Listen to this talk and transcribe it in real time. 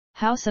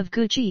House of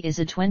Gucci is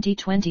a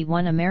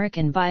 2021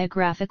 American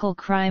biographical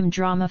crime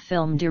drama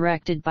film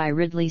directed by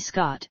Ridley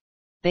Scott,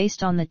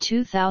 based on the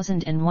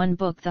 2001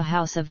 book The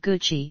House of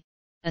Gucci,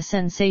 A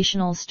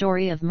Sensational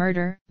Story of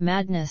Murder,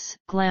 Madness,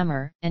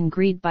 Glamour, and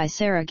Greed by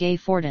Sara Gay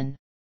Forden.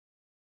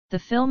 The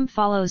film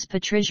follows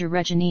Patricia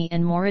Reggiani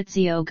and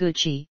Maurizio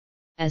Gucci,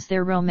 as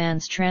their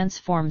romance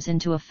transforms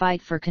into a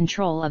fight for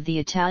control of the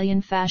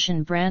Italian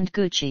fashion brand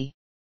Gucci.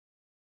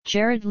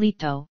 Jared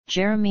Leto,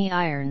 Jeremy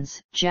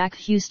Irons, Jack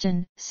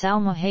Huston,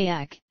 Salma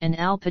Hayek, and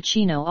Al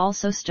Pacino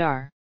also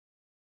star.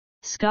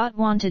 Scott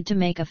wanted to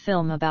make a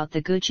film about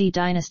the Gucci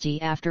dynasty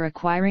after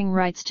acquiring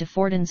rights to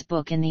Forden's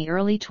book in the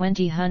early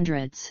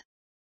 2000s.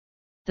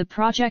 The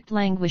project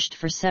languished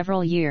for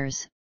several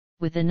years,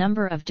 with a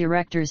number of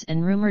directors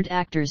and rumored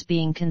actors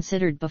being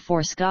considered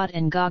before Scott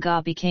and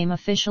Gaga became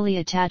officially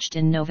attached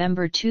in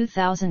November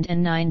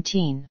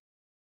 2019.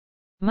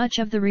 Much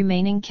of the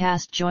remaining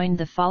cast joined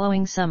the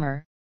following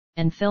summer,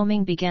 and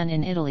filming began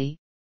in Italy,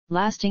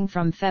 lasting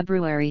from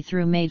February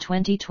through May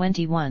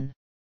 2021.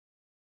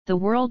 The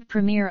world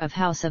premiere of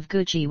House of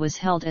Gucci was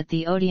held at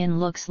the Odeon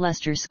Lux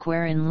Leicester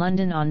Square in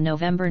London on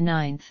November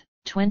 9,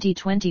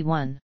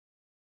 2021.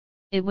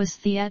 It was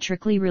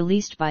theatrically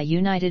released by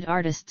United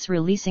Artists,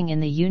 releasing in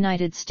the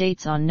United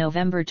States on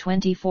November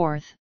 24,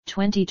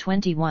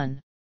 2021.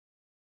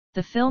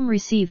 The film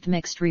received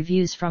mixed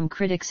reviews from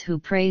critics who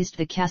praised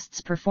the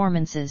cast's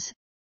performances,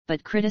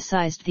 but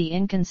criticized the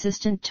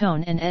inconsistent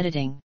tone and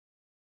editing.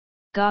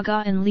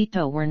 Gaga and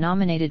Leto were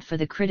nominated for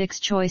the Critics'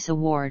 Choice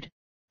Award,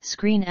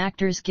 Screen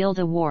Actors Guild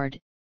Award,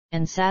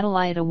 and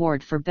Satellite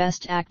Award for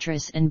Best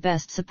Actress and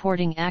Best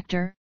Supporting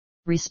Actor,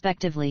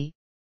 respectively,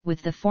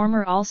 with the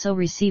former also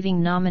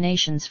receiving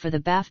nominations for the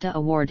BAFTA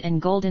Award and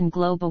Golden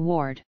Globe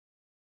Award.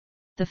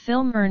 The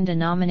film earned a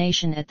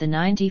nomination at the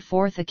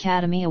 94th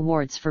Academy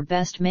Awards for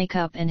Best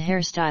Makeup and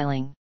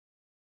Hairstyling.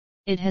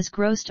 It has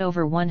grossed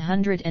over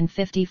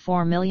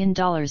 $154 million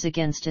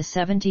against a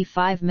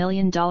 $75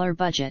 million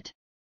budget.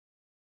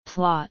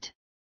 Plot.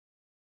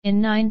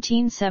 In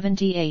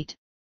 1978,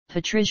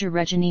 Patricia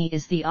Reggiani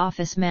is the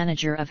office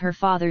manager of her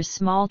father's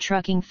small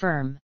trucking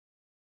firm.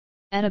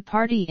 At a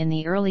party in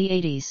the early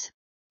 80s,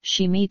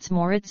 she meets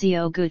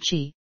Maurizio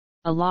Gucci,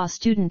 a law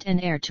student and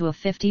heir to a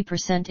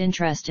 50%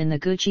 interest in the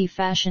Gucci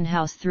fashion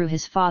house through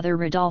his father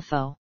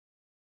Rodolfo.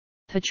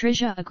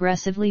 Patricia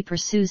aggressively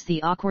pursues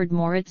the awkward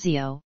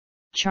Maurizio,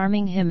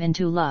 charming him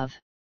into love.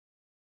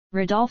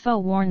 Rodolfo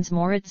warns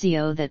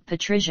Maurizio that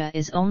Patricia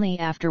is only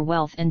after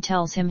wealth and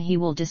tells him he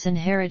will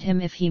disinherit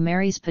him if he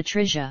marries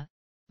Patricia.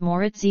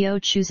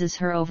 Maurizio chooses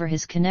her over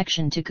his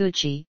connection to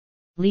Gucci,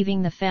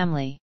 leaving the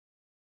family.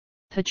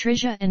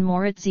 Patricia and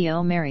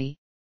Maurizio marry,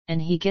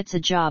 and he gets a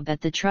job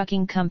at the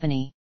trucking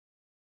company.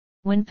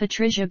 When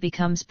Patricia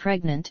becomes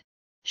pregnant,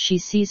 she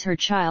sees her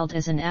child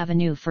as an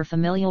avenue for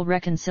familial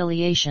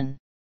reconciliation.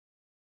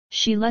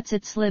 She lets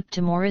it slip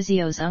to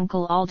Maurizio's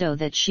uncle Aldo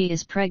that she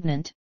is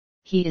pregnant.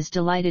 He is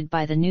delighted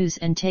by the news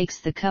and takes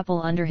the couple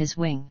under his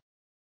wing.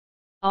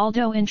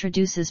 Aldo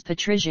introduces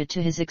Patricia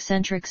to his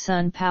eccentric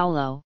son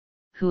Paolo,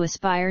 who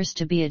aspires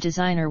to be a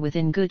designer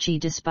within Gucci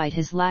despite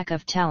his lack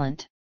of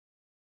talent.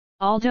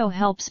 Aldo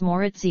helps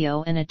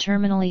Maurizio and a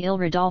terminally ill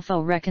Rodolfo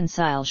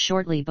reconcile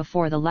shortly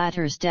before the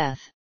latter's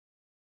death.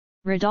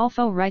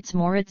 Rodolfo writes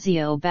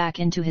Maurizio back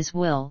into his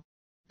will,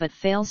 but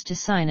fails to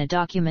sign a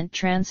document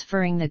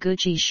transferring the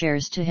Gucci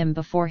shares to him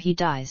before he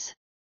dies.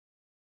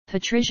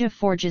 Patricia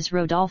forges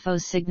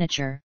Rodolfo's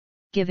signature,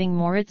 giving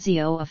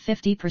Maurizio a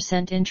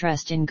 50%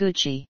 interest in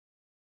Gucci.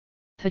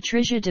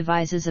 Patricia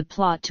devises a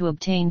plot to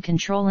obtain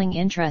controlling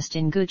interest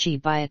in Gucci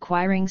by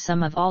acquiring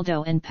some of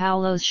Aldo and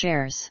Paolo's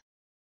shares.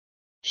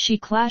 She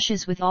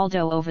clashes with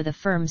Aldo over the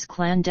firm's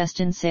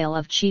clandestine sale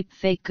of cheap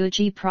fake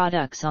Gucci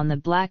products on the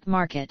black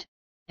market,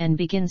 and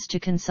begins to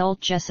consult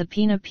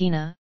Giuseppina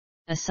Pina,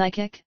 a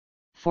psychic,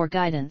 for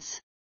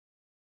guidance.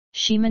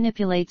 She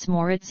manipulates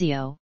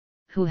Maurizio,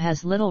 who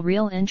has little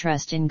real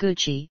interest in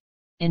Gucci,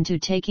 into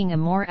taking a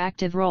more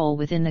active role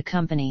within the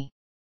company.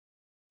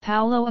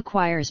 Paolo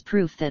acquires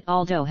proof that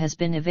Aldo has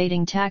been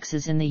evading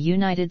taxes in the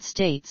United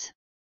States.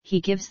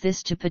 He gives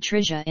this to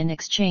Patricia in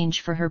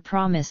exchange for her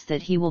promise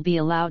that he will be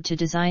allowed to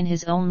design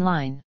his own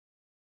line.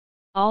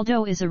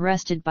 Aldo is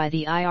arrested by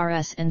the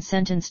IRS and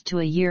sentenced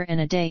to a year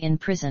and a day in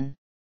prison.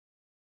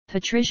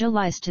 Patricia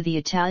lies to the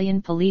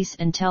Italian police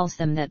and tells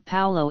them that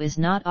Paolo is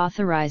not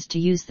authorized to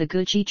use the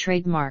Gucci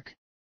trademark,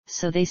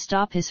 so they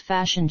stop his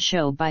fashion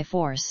show by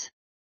force.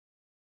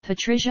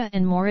 Patricia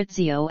and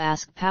Maurizio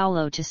ask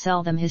Paolo to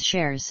sell them his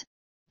shares,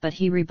 but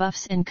he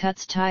rebuffs and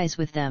cuts ties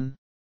with them.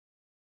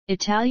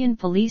 Italian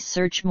police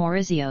search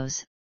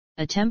Maurizio's,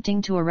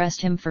 attempting to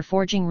arrest him for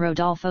forging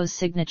Rodolfo's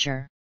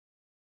signature.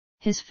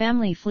 His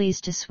family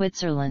flees to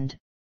Switzerland,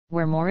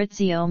 where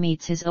Maurizio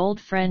meets his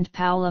old friend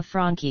Paola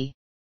Franchi.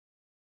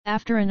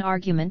 After an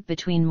argument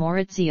between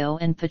Maurizio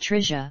and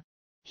Patricia,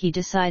 he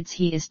decides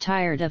he is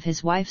tired of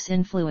his wife's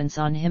influence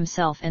on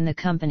himself and the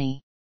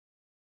company.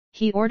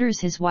 He orders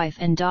his wife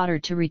and daughter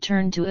to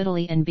return to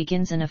Italy and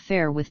begins an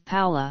affair with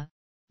Paola,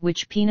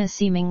 which Pina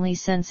seemingly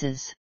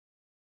senses.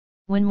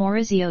 When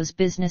Maurizio's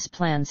business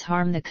plans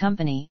harm the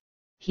company,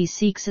 he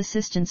seeks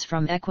assistance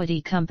from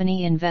equity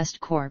company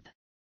Invest Corp,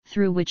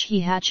 through which he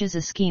hatches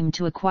a scheme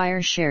to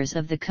acquire shares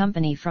of the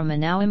company from a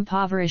now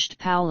impoverished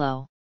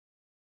Paolo.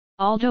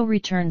 Aldo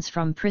returns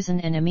from prison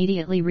and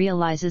immediately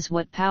realizes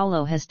what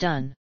Paolo has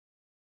done.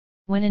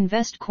 When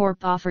Invest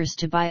Corp offers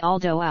to buy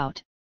Aldo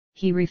out,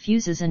 he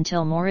refuses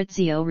until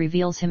Maurizio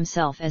reveals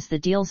himself as the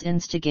deal's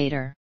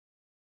instigator.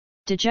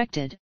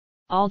 Dejected,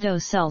 Aldo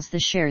sells the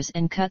shares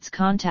and cuts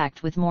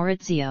contact with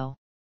Maurizio.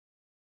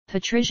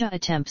 Patricia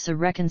attempts a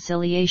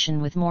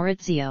reconciliation with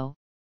Maurizio,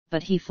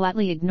 but he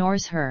flatly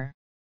ignores her.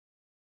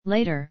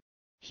 Later,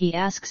 he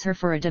asks her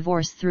for a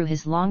divorce through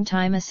his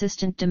longtime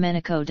assistant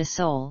Domenico De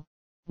Sole,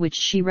 which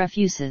she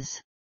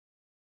refuses.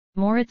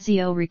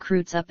 Maurizio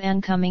recruits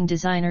up-and-coming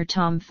designer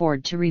Tom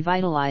Ford to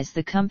revitalize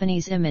the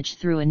company's image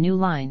through a new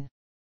line.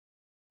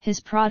 His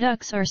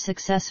products are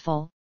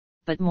successful,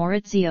 but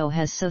Maurizio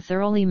has so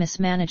thoroughly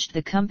mismanaged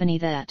the company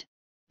that,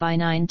 by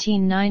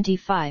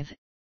 1995,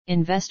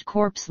 Invest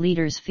Corp's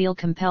leaders feel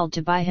compelled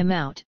to buy him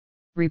out,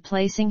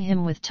 replacing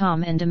him with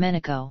Tom and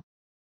Domenico.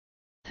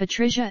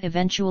 Patricia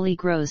eventually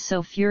grows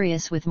so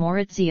furious with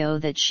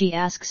Maurizio that she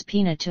asks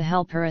Pina to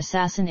help her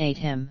assassinate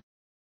him.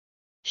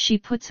 She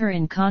puts her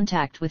in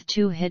contact with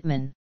two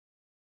hitmen.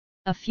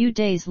 A few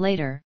days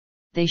later,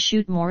 they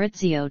shoot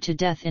Maurizio to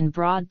death in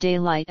broad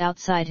daylight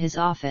outside his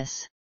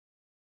office.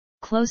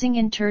 Closing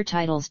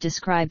intertitles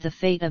describe the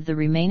fate of the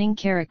remaining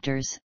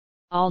characters.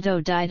 Aldo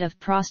died of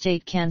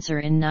prostate cancer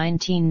in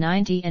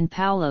 1990 and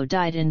Paolo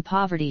died in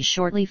poverty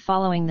shortly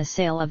following the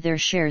sale of their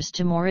shares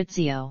to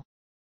Maurizio.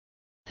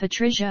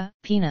 Patricia,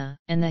 Pina,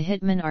 and the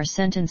hitman are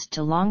sentenced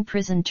to long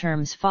prison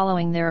terms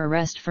following their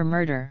arrest for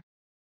murder.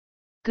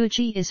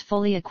 Gucci is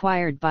fully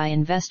acquired by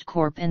Invest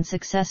Corp and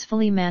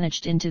successfully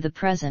managed into the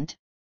present.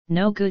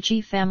 No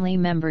Gucci family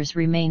members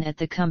remain at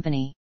the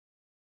company.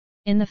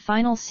 In the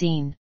final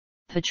scene,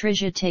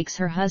 Patricia takes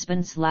her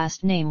husband's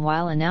last name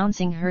while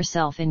announcing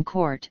herself in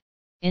court,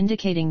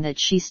 indicating that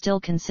she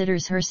still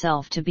considers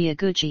herself to be a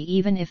Gucci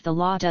even if the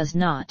law does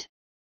not.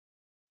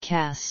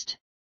 Cast.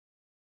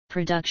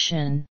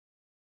 Production.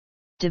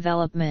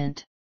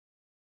 Development.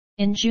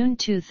 In June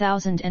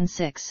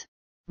 2006,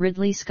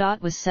 Ridley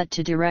Scott was set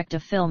to direct a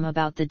film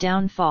about the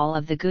downfall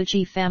of the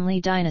Gucci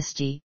family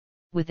dynasty,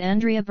 with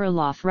Andrea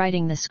Berloff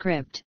writing the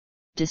script,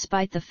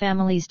 despite the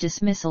family's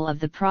dismissal of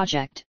the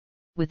project,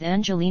 with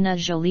Angelina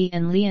Jolie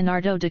and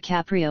Leonardo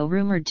DiCaprio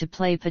rumored to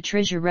play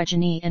Patricia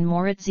Reggiani and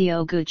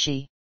Maurizio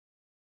Gucci.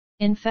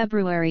 In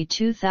February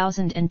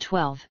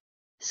 2012,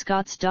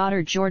 Scott's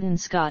daughter Jordan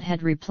Scott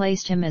had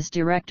replaced him as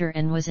director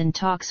and was in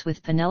talks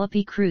with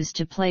Penelope Cruz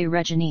to play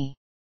Reggiani.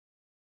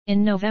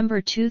 In November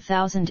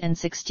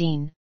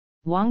 2016,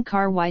 Wong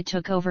Kar-wai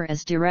took over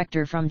as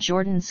director from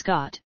Jordan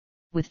Scott,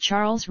 with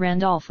Charles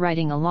Randolph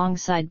writing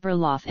alongside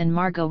Berloff and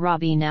Margot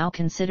Robbie now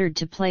considered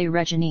to play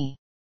Reggiani.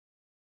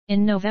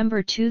 In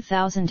November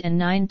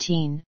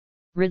 2019,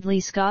 Ridley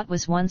Scott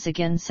was once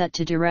again set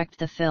to direct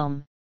the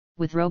film,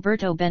 with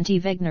Roberto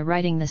Bentivegna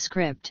writing the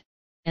script,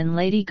 and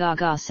Lady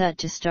Gaga set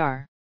to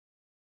star.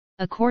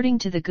 According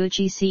to the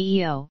Gucci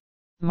CEO,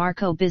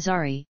 Marco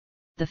Bizzarri,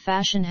 the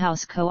fashion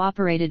house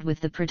cooperated with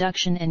the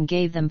production and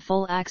gave them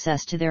full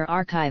access to their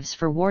archives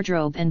for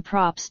wardrobe and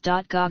props.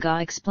 Gaga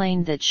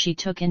explained that she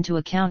took into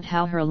account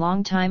how her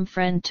longtime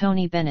friend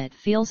Tony Bennett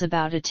feels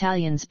about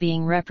Italians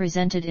being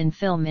represented in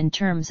film in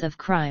terms of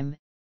crime,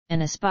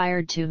 and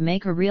aspired to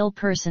make a real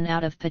person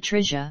out of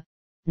Patricia,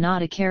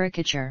 not a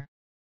caricature.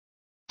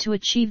 To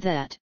achieve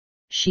that,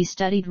 she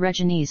studied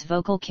Reggiani's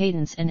vocal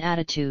cadence and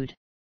attitude.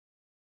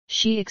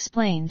 She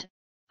explained,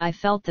 "I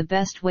felt the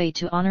best way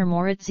to honor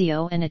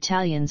Maurizio and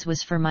Italians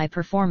was for my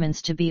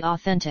performance to be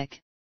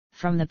authentic,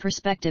 from the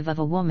perspective of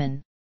a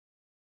woman.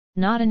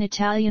 Not an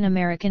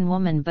Italian-American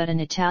woman but an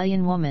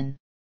Italian woman."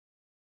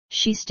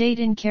 She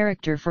stayed in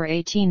character for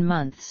 18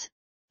 months,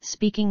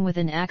 speaking with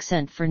an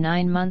accent for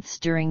 9 months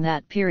during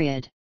that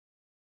period.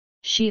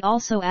 She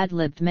also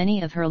ad-libbed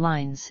many of her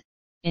lines,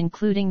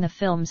 including the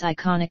film's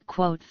iconic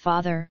quote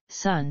 "Father,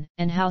 Son,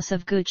 and House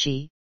of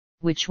Gucci,"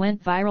 which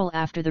went viral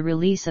after the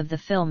release of the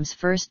film's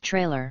first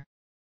trailer.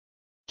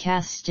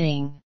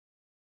 Casting.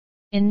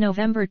 In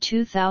November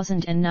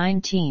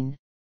 2019,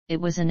 it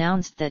was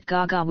announced that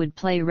Gaga would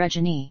play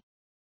Reggiani.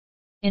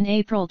 In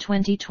April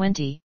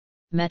 2020,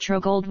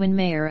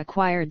 Metro-Goldwyn-Mayer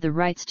acquired the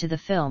rights to the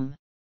film.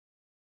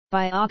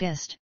 By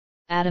August,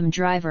 Adam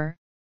Driver,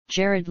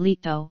 Jared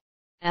Leto,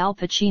 Al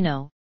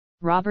Pacino,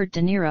 Robert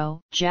De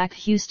Niro, Jack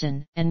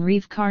Huston, and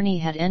Reeve Carney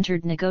had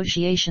entered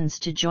negotiations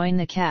to join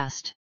the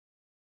cast.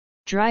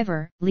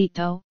 Driver,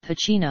 Leto,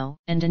 Pacino,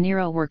 and De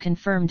Niro were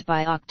confirmed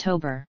by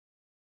October.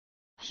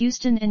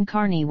 Huston and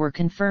Carney were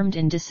confirmed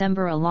in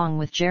December along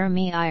with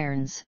Jeremy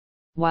Irons,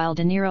 while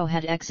De Niro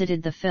had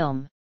exited the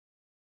film.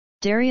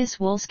 Darius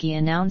Wolski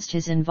announced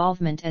his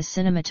involvement as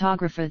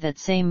cinematographer that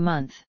same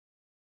month.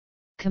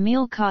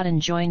 Camille Cotton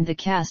joined the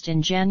cast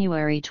in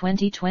January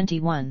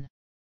 2021.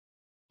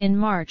 In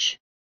March,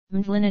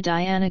 Mdlina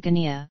Diana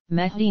Ghania,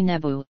 Mehdi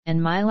Nebu,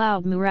 and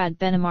Milaud Murad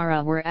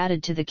Benamara were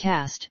added to the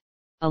cast,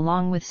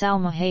 along with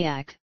Salma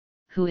Hayek,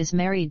 who is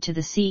married to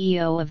the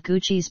CEO of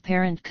Gucci's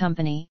parent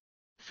company,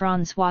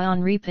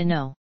 François-Henri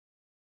Pinault.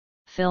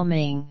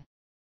 Filming.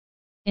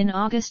 In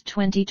August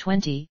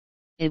 2020,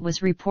 it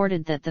was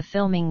reported that the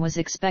filming was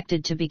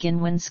expected to begin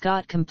when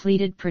Scott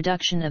completed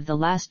production of The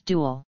Last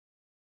Duel.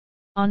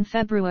 On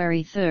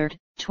February 3,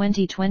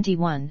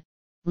 2021,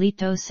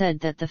 Leto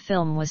said that the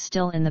film was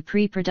still in the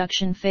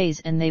pre-production phase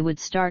and they would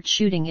start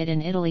shooting it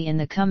in Italy in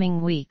the coming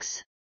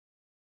weeks.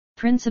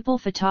 Principal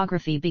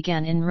photography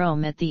began in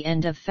Rome at the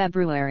end of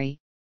February,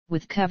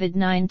 with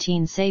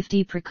COVID-19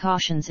 safety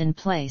precautions in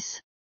place.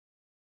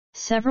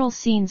 Several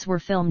scenes were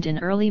filmed in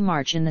early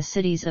March in the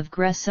cities of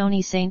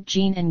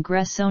Gressone-Saint-Jean and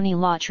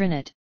Gressone-La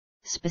Trinite,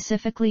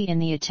 specifically in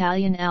the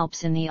Italian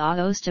Alps in the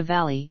Aosta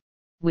Valley,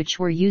 which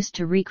were used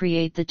to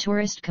recreate the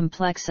tourist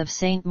complex of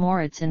St.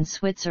 Moritz in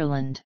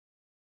Switzerland.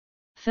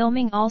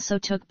 Filming also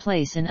took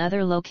place in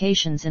other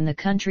locations in the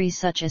country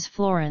such as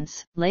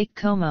Florence, Lake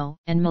Como,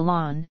 and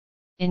Milan,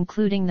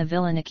 including the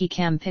Villanichi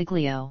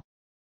Campiglio.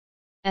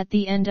 At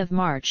the end of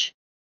March,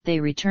 they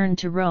returned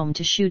to Rome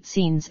to shoot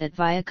scenes at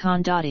Via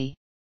Condotti.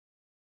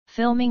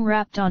 Filming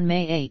wrapped on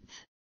May 8.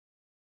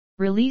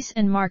 Release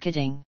and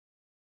marketing.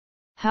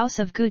 House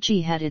of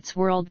Gucci had its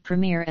world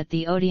premiere at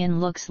the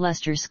Odeon Lux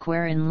Leicester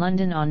Square in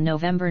London on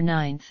November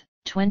 9,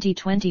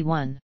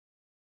 2021.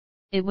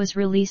 It was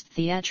released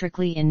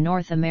theatrically in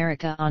North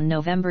America on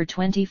November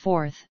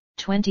 24,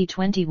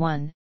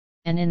 2021,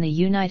 and in the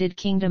United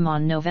Kingdom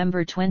on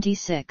November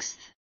 26.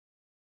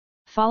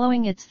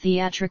 Following its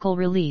theatrical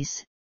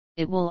release,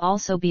 it will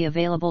also be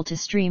available to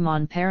stream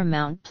on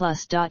Paramount+.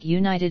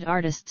 United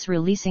Artists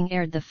Releasing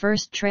aired the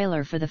first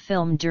trailer for the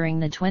film during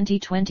the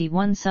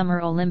 2021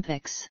 Summer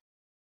Olympics.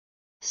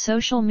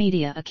 Social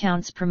media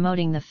accounts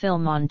promoting the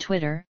film on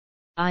Twitter,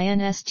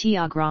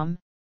 Instagram,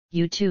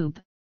 YouTube,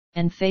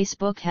 and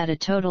Facebook had a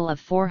total of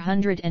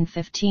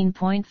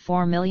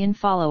 415.4 million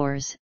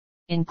followers,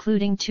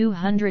 including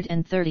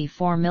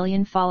 234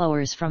 million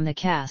followers from the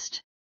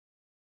cast.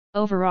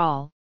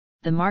 Overall,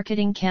 the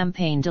marketing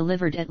campaign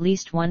delivered at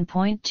least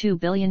 1.2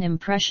 billion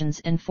impressions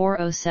and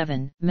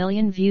 407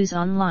 million views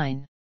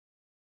online.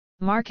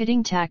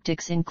 Marketing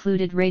tactics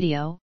included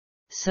radio,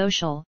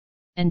 social,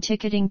 and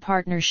ticketing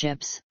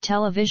partnerships,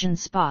 television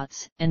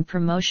spots, and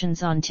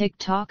promotions on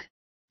TikTok,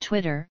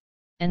 Twitter,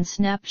 and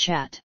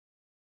Snapchat.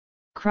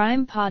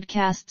 Crime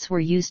podcasts were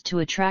used to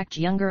attract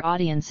younger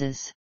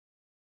audiences.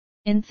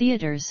 In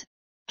theaters,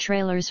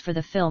 trailers for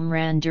the film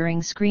ran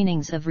during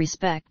screenings of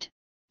Respect,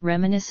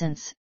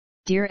 Reminiscence,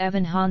 Dear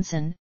Evan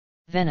Hansen,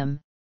 Venom,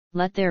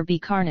 Let There Be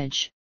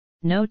Carnage,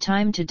 No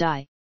Time to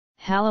Die,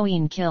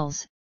 Halloween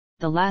Kills,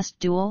 The Last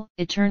Duel,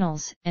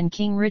 Eternals, and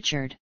King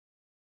Richard.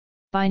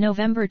 By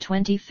November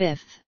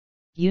 25,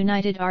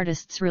 United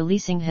Artists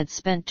Releasing had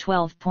spent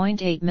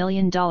 $12.8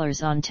 million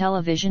on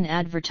television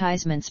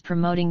advertisements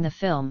promoting the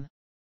film.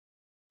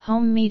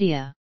 Home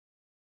media.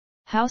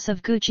 House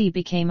of Gucci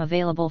became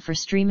available for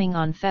streaming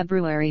on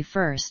February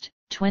 1,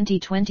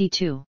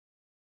 2022.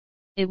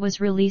 It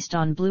was released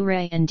on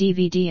Blu-ray and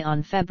DVD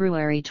on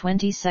February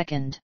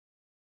 22.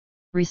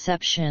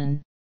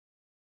 Reception.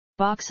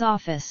 Box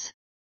office.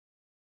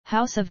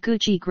 House of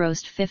Gucci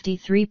grossed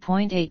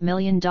 $53.8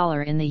 million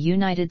in the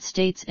United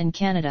States and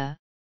Canada,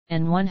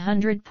 and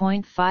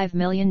 $100.5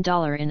 million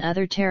in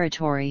other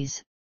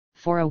territories,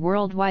 for a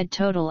worldwide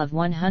total of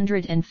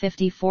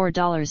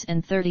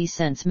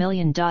 $154.30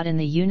 million. In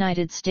the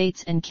United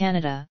States and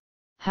Canada,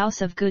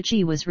 House of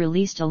Gucci was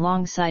released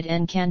alongside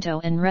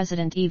Encanto and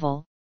Resident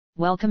Evil,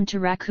 Welcome to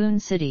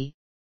Raccoon City,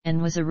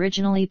 and was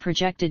originally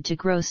projected to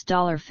gross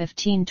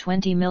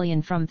 $15-20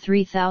 million from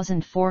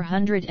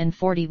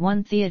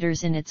 3,441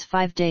 theaters in its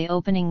 5-day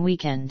opening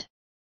weekend.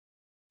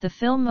 The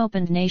film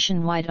opened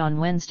nationwide on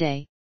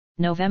Wednesday,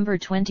 November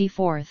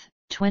 24,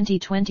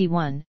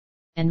 2021,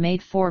 and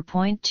made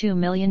 $4.2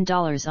 million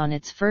on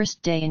its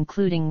first day,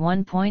 including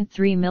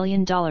 $1.3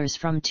 million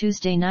from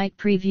Tuesday night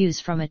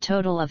previews from a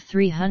total of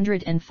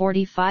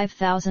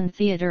 345,000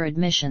 theater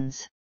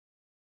admissions.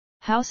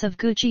 House of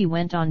Gucci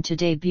went on to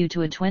debut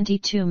to a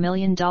 $22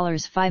 million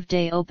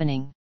 5-day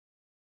opening.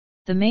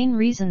 The main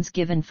reasons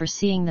given for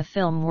seeing the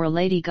film were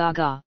Lady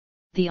Gaga,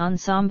 the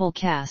ensemble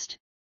cast,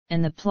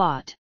 and the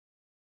plot.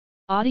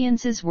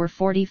 Audiences were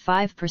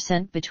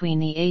 45% between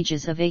the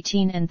ages of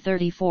 18 and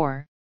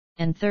 34,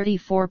 and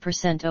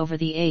 34% over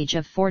the age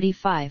of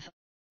 45,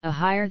 a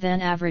higher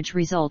than average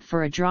result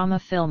for a drama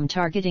film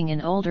targeting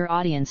an older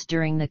audience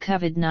during the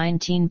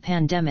COVID-19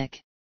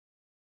 pandemic.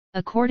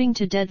 According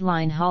to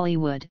Deadline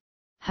Hollywood,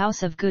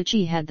 House of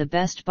Gucci had the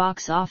best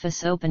box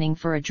office opening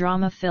for a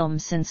drama film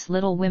since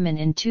Little Women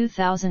in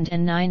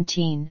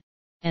 2019,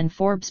 and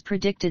Forbes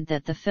predicted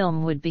that the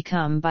film would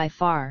become by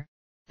far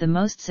the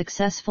most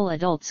successful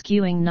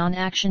adult-skewing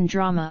non-action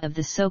drama of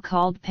the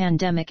so-called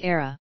pandemic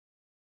era.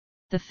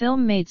 The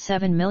film made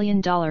 $7 million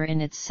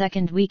in its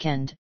second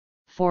weekend,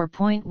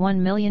 $4.1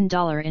 million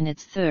in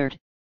its third,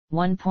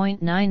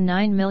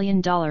 $1.99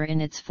 million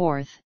in its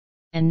fourth,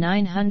 and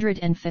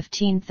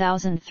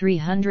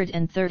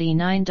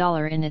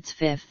 $915,339 in its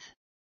fifth.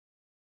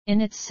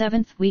 In its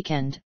seventh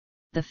weekend,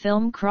 the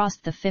film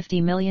crossed the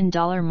 $50 million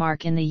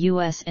mark in the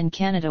US and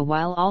Canada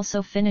while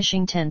also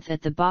finishing 10th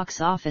at the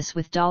box office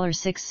with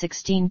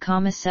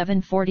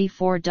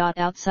 $616,744.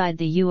 Outside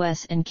the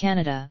US and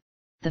Canada,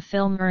 the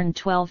film earned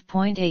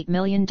 $12.8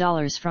 million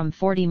from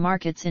 40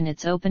 markets in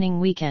its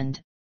opening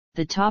weekend.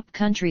 The top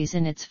countries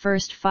in its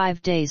first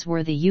 5 days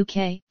were the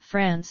UK,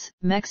 France,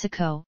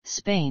 Mexico,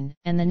 Spain,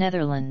 and the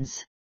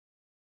Netherlands.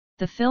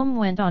 The film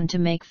went on to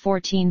make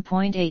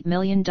 $14.8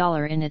 million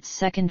in its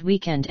second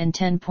weekend and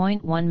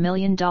 $10.1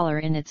 million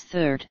in its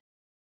third.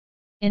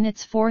 In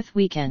its fourth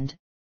weekend,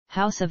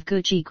 House of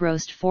Gucci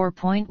grossed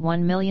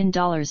 $4.1 million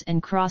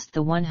and crossed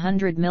the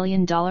 $100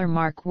 million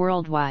mark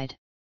worldwide.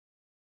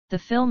 The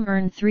film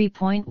earned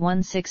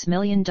 $3.16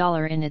 million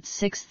in its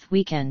sixth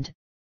weekend,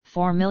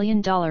 $4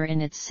 million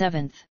in its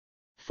seventh,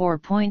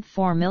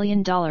 $4.4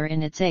 million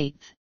in its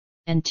eighth,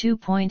 and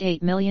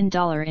 $2.8 million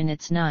in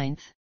its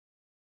ninth.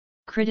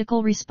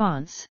 Critical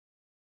response.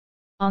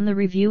 On the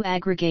review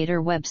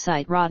aggregator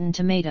website Rotten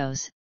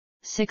Tomatoes,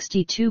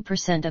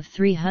 62% of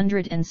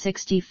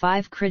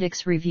 365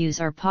 critics' reviews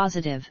are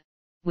positive,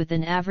 with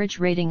an average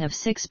rating of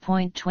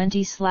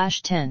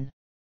 6.20/10.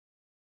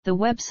 The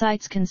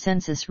website's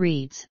consensus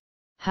reads,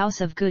 House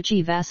of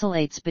Gucci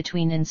vacillates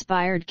between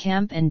inspired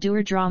camp and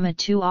dour drama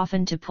too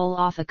often to pull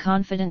off a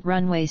confident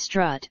runway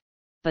strut,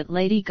 but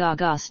Lady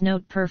Gaga's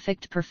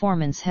note-perfect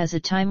performance has a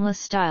timeless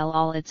style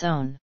all its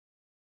own.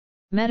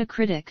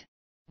 Metacritic,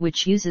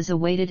 which uses a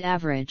weighted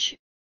average,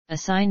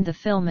 assigned the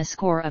film a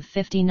score of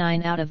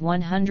 59 out of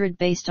 100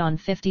 based on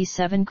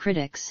 57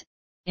 critics,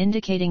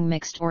 indicating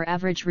mixed or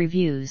average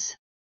reviews.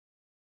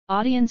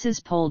 Audiences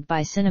polled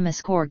by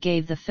CinemaScore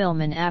gave the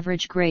film an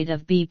average grade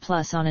of B+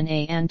 on an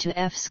A and to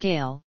F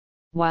scale,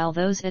 while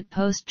those at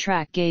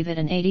PostTrack gave it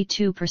an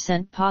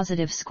 82%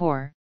 positive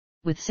score,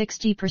 with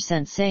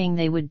 60% saying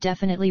they would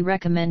definitely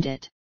recommend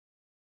it.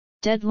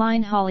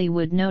 Deadline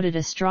Hollywood noted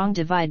a strong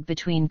divide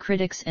between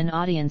critics and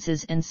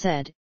audiences and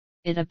said,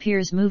 "It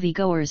appears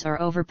moviegoers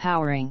are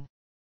overpowering."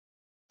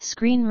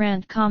 Screen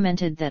Rant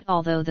commented that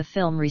although the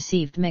film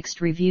received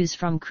mixed reviews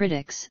from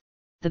critics,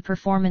 the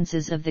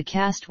performances of the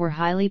cast were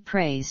highly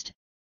praised,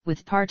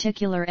 with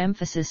particular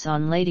emphasis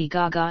on Lady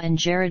Gaga and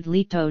Jared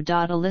Leto.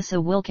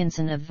 Alyssa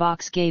Wilkinson of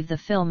Vox gave the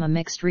film a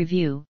mixed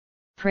review,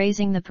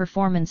 praising the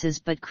performances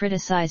but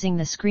criticizing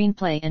the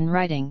screenplay and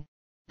writing.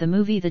 The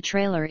movie the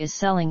trailer is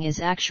selling is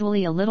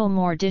actually a little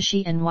more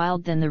dishy and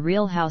wild than the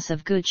real House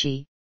of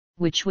Gucci,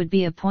 which would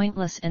be a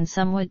pointless and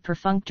somewhat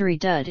perfunctory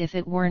dud if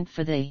it weren't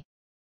for the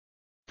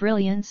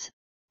brilliance,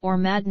 or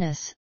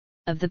madness,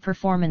 of the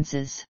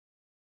performances.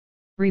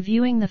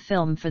 Reviewing the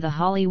film for The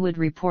Hollywood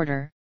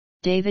Reporter,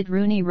 David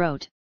Rooney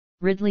wrote,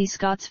 "Ridley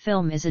Scott's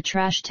film is a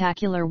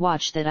trash-tacular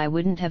watch that I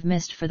wouldn't have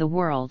missed for the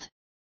world.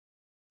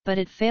 But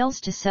it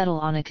fails to settle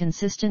on a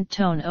consistent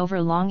tone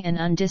over long and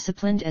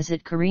undisciplined as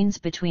it careens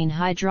between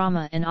high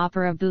drama and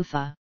opera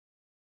buffa."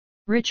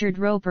 Richard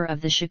Roper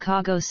of the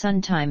Chicago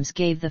Sun-Times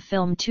gave the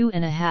film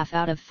 2.5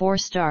 out of 4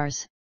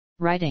 stars,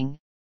 writing,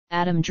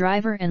 "Adam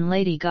Driver and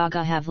Lady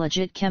Gaga have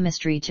legit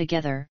chemistry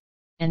together,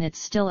 and it's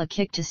still a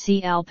kick to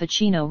see Al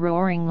Pacino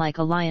roaring like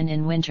a lion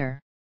in winter.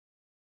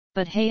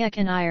 But Hayek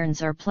and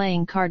Irons are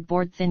playing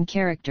cardboard-thin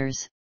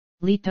characters,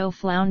 Leto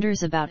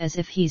flounders about as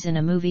if he's in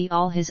a movie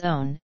all his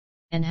own,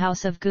 and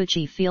House of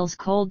Gucci feels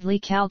coldly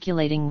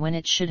calculating when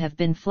it should have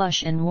been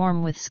flush and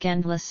warm with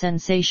scandalous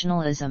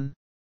sensationalism."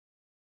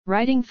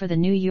 Writing for the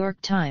New York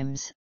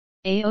Times,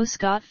 A.O.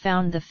 Scott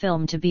found the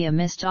film to be a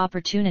missed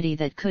opportunity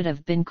that could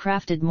have been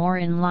crafted more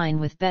in line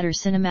with better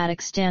cinematic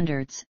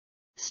standards,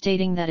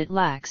 stating that it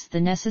lacks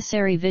the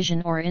necessary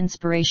vision or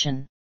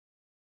inspiration.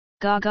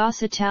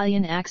 Gaga's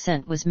Italian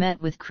accent was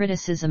met with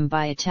criticism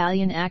by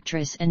Italian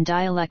actress and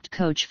dialect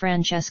coach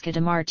Francesca De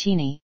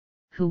Martini,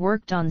 who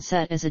worked on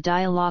set as a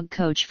dialogue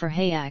coach for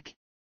Hayek,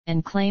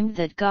 and claimed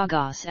that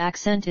Gaga's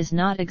accent is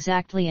not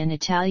exactly an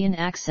Italian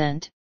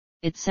accent,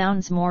 it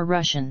sounds more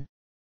Russian.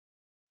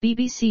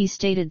 BBC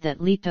stated that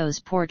Leto's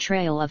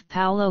portrayal of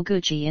Paolo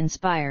Gucci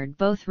inspired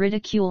both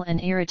ridicule and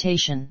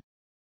irritation.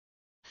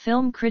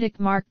 Film critic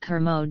Mark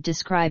Kermode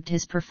described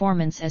his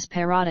performance as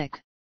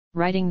parodic,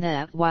 writing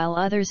that while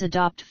others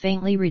adopt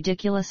faintly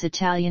ridiculous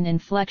Italian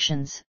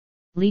inflections,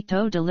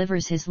 Leto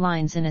delivers his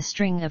lines in a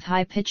string of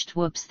high-pitched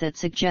whoops that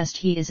suggest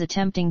he is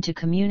attempting to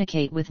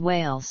communicate with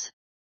whales.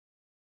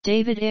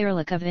 David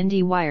Ehrlich of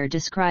IndieWire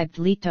described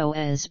Leto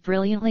as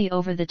brilliantly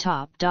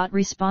over-the-top.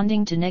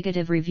 Responding to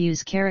negative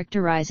reviews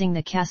characterizing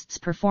the cast's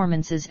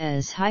performances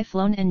as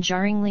high-flown and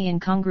jarringly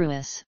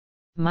incongruous,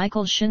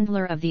 Michael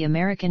Schindler of The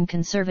American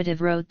Conservative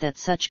wrote that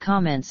such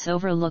comments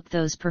overlook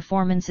those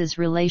performances'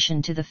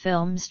 relation to the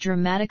film's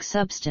dramatic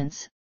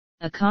substance,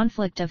 a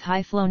conflict of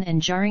high-flown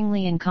and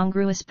jarringly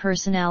incongruous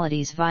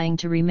personalities vying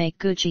to remake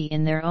Gucci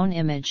in their own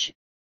image,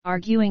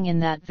 arguing in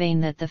that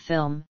vein that the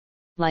film,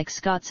 like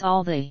Scott's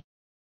All the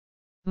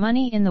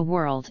Money in the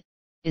World,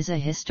 is a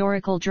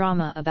historical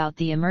drama about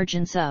the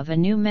emergence of a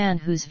new man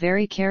whose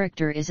very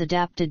character is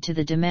adapted to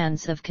the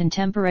demands of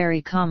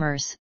contemporary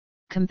commerce,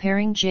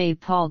 comparing J.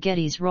 Paul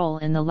Getty's role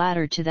in the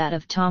latter to that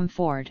of Tom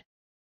Ford.